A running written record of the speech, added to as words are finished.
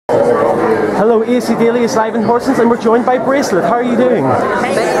Hello, ESCDaily is live in Horsens and we're joined by Bracelet. How are you doing?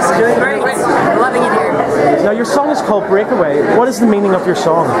 Hey, it's doing great. Loving it here. Now your song is called Breakaway. What is the meaning of your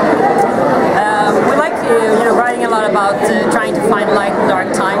song? We like writing a lot about trying to find light in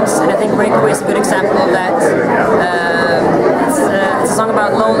dark times, and I think Breakaway is a good example of that. It's a song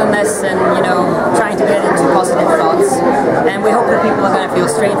about loneliness and trying to get into positive thoughts, and we hope that people are going to feel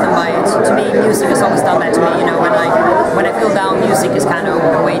strengthened by it. To me, music has always done that to me. When I feel down, music is kind of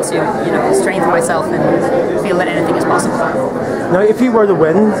a way to strengthen myself and feel that anything is possible. Now, if you were to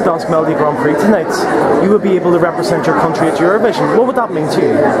win Dance Melody Grand Prix tonight, you would be able to represent your country at Eurovision. What would that mean to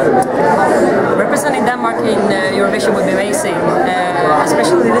you? Representing Denmark in Eurovision would be amazing,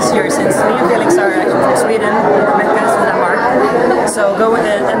 especially this year, since me and Felix are actually from Sweden, Mecca is from Denmark. So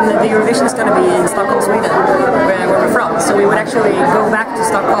and the Eurovision is going to be in Stockholm, Sweden, where we're from. So we would actually go back to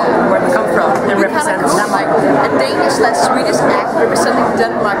Stockholm, where we come from, and represent Denmark. A Danish/Swedish act representing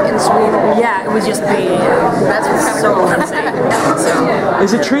Denmark in Sweden. Yeah, it would just be that's so insane. So.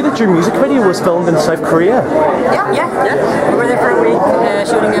 Is it true that your music video was filmed in South Korea? Yeah. We were there for a week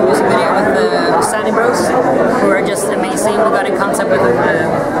shooting a music video with the Sandy Bros, who are just amazing. We got in contact with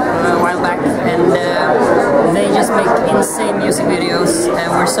them a while back, and they just make insane music videos,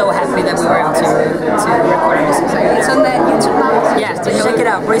 and we're so happy that we were able to record a music video. It's on the YouTube now? Yeah, so check it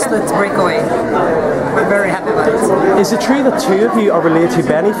out, Bracelet, Breakaway. We're very happy about it. Is it true that two of you are related to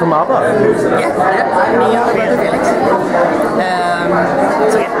Benny from ABBA? Yeah, me and my brother Felix.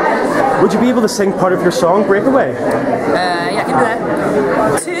 So yeah. Would you be able to sing part of your song, Breakaway? Yeah, I can do that.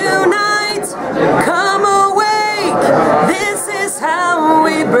 Tonight, come awake, this is how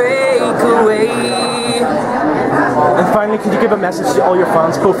we break away. And finally, could you give a message to all your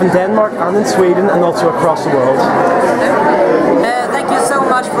fans, both in Denmark and in Sweden, and also across the world? Thank you so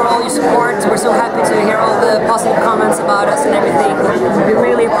much for all your support. We're so happy to hear all the positive comments about us and everything. We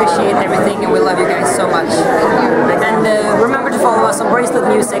really appreciate everything, and we love you guys so much. And remember to follow us on Bracelet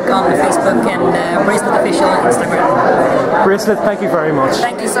Music on Facebook and Bracelet Official on Instagram. Bracelet, thank you very much.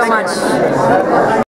 Thank you so much.